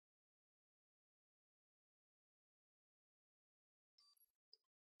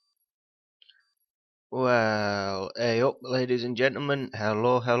Well, hey up, ladies and gentlemen.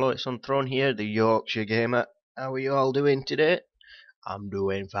 Hello, it's Unthrown here, the Yorkshire gamer. How are you all doing today? I'm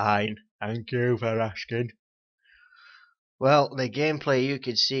doing fine. Thank you for asking. Well, the gameplay you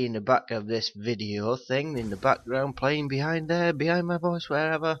could see in the back of this video thing, in the background playing behind there, behind my voice,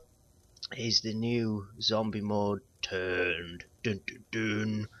 wherever, is the new zombie mode turned. Dun dun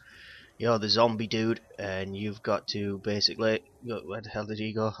dun. You're the zombie dude, and you've got to basically. Where the hell did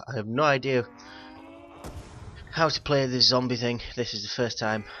he go? I have no idea how to play this zombie thing. This is the first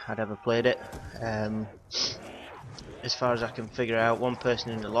time I'd ever played it. As far as I can figure out, one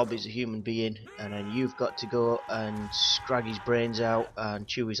person in the lobby is a human being, and then you've got to go and scrag his brains out and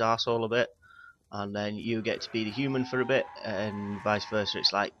chew his arsehole a bit, and then you get to be the human for a bit, and vice versa.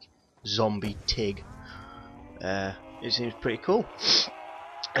 It's like zombie Tig. It seems pretty cool.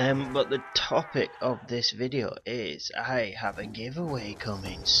 But the topic of this video is I have a giveaway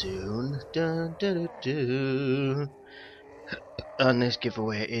coming soon. Dun, dun, dun, dun. And this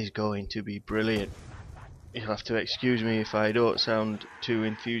giveaway is going to be brilliant. You'll have to excuse me if I don't sound too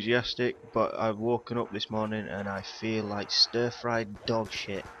enthusiastic, but I've woken up this morning and I feel like stir-fried dog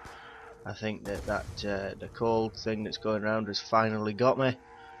shit. I think that the cold thing that's going around has finally got me,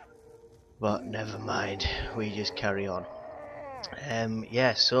 but never mind, we just carry on.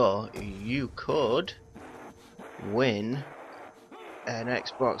 Yeah, so you could win an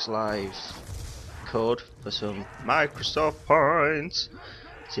Xbox Live code for some Microsoft points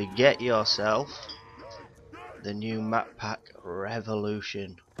to get yourself the new map pack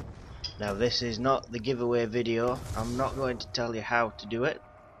Revolution. Now this is not the giveaway video. I'm not going to tell you how to do it.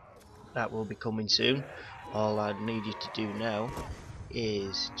 That will be coming soon. All I need you to do now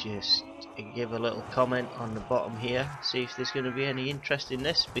is just give a little comment on the bottom here, see if there's going to be any interest in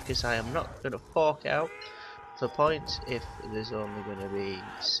this, because I am not going to fork out for points if there's only going to be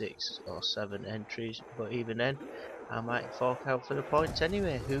 6 or 7 entries, but even then I might fork out for the points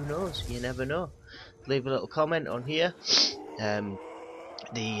anyway. Who knows, you never know. Leave a little comment on here.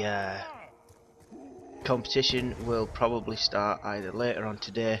 The competition will probably start either later on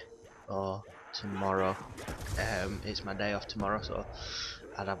today or tomorrow. It's my day off tomorrow, so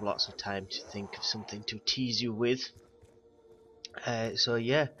I'd have lots of time to think of something to tease you with. So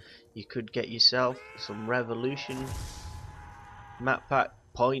yeah, you could get yourself some Revolution map pack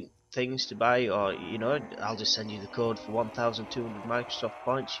point things to buy, or I'll just send you the code for 1,200 Microsoft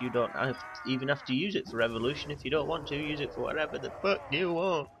points. You don't even have to use it for Revolution. If you don't want to, use it for whatever the fuck you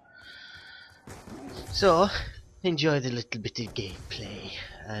want. So enjoy the little bit of gameplay,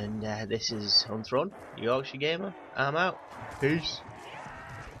 and this is Unthrown, Yorkshire gamer. I'm out. Peace.